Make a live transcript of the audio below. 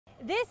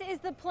This is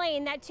the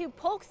plane that two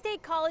Polk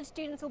State College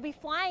students will be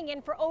flying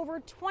in for over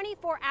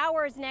 24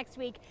 hours next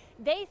week.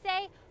 They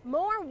say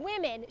more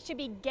women should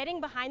be getting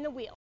behind the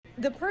wheel.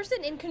 The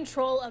person in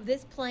control of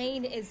this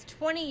plane is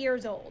 20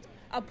 years old,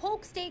 a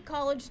Polk State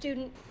College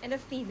student and a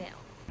female.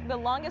 The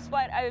longest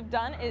flight I've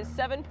done is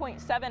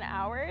 7.7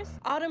 hours.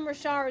 Autumn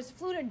Rashars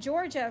flew to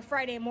Georgia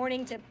Friday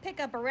morning to pick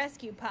up a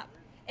rescue pup.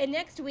 And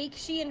next week,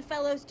 she and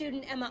fellow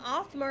student Emma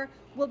Othmer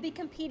will be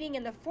competing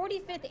in the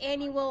 45th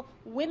annual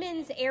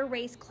Women's Air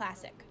Race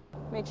Classic.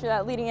 Make sure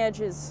that leading edge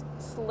is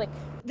slick.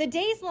 The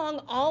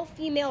days-long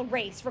all-female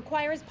race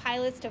requires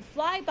pilots to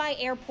fly by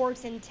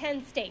airports in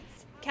 10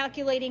 states,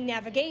 calculating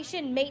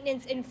navigation,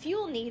 maintenance, and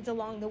fuel needs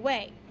along the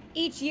way.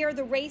 Each year,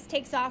 the race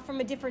takes off from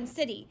a different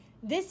city.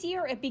 This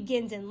year, it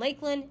begins in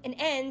Lakeland and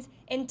ends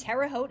in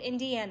Terre Haute,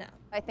 Indiana.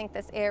 I think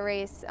this air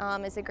race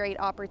is a great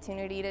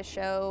opportunity to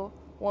show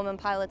women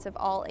pilots of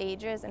all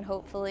ages, and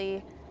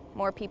hopefully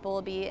more people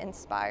will be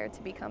inspired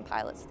to become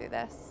pilots through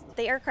this.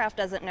 The aircraft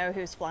doesn't know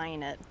who's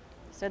flying it,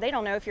 so they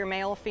don't know if you're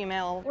male or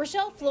female.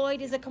 Rochelle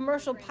Floyd is a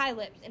commercial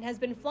pilot and has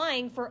been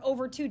flying for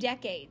over 2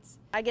 decades.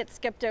 I get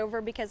skipped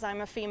over because I'm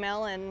a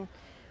female, and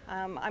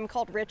I'm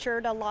called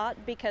Richard a lot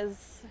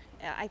because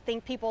I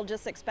think people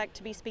just expect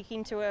to be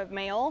speaking to a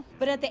male.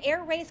 But at the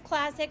Air Race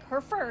Classic,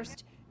 her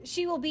first,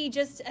 she will be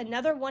just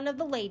another one of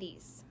the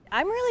ladies.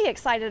 I'm really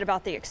excited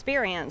about the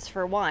experience,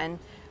 for one,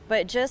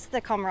 but just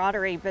the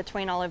camaraderie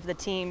between all of the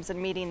teams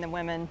and meeting the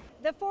women.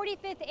 The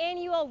 45th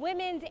annual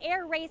Women's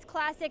Air Race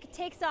Classic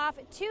takes off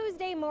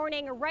Tuesday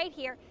morning right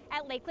here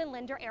at Lakeland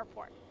Linder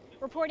Airport.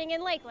 Reporting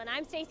in Lakeland,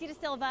 I'm Stacy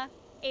DeSilva,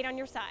 8 on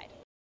your side.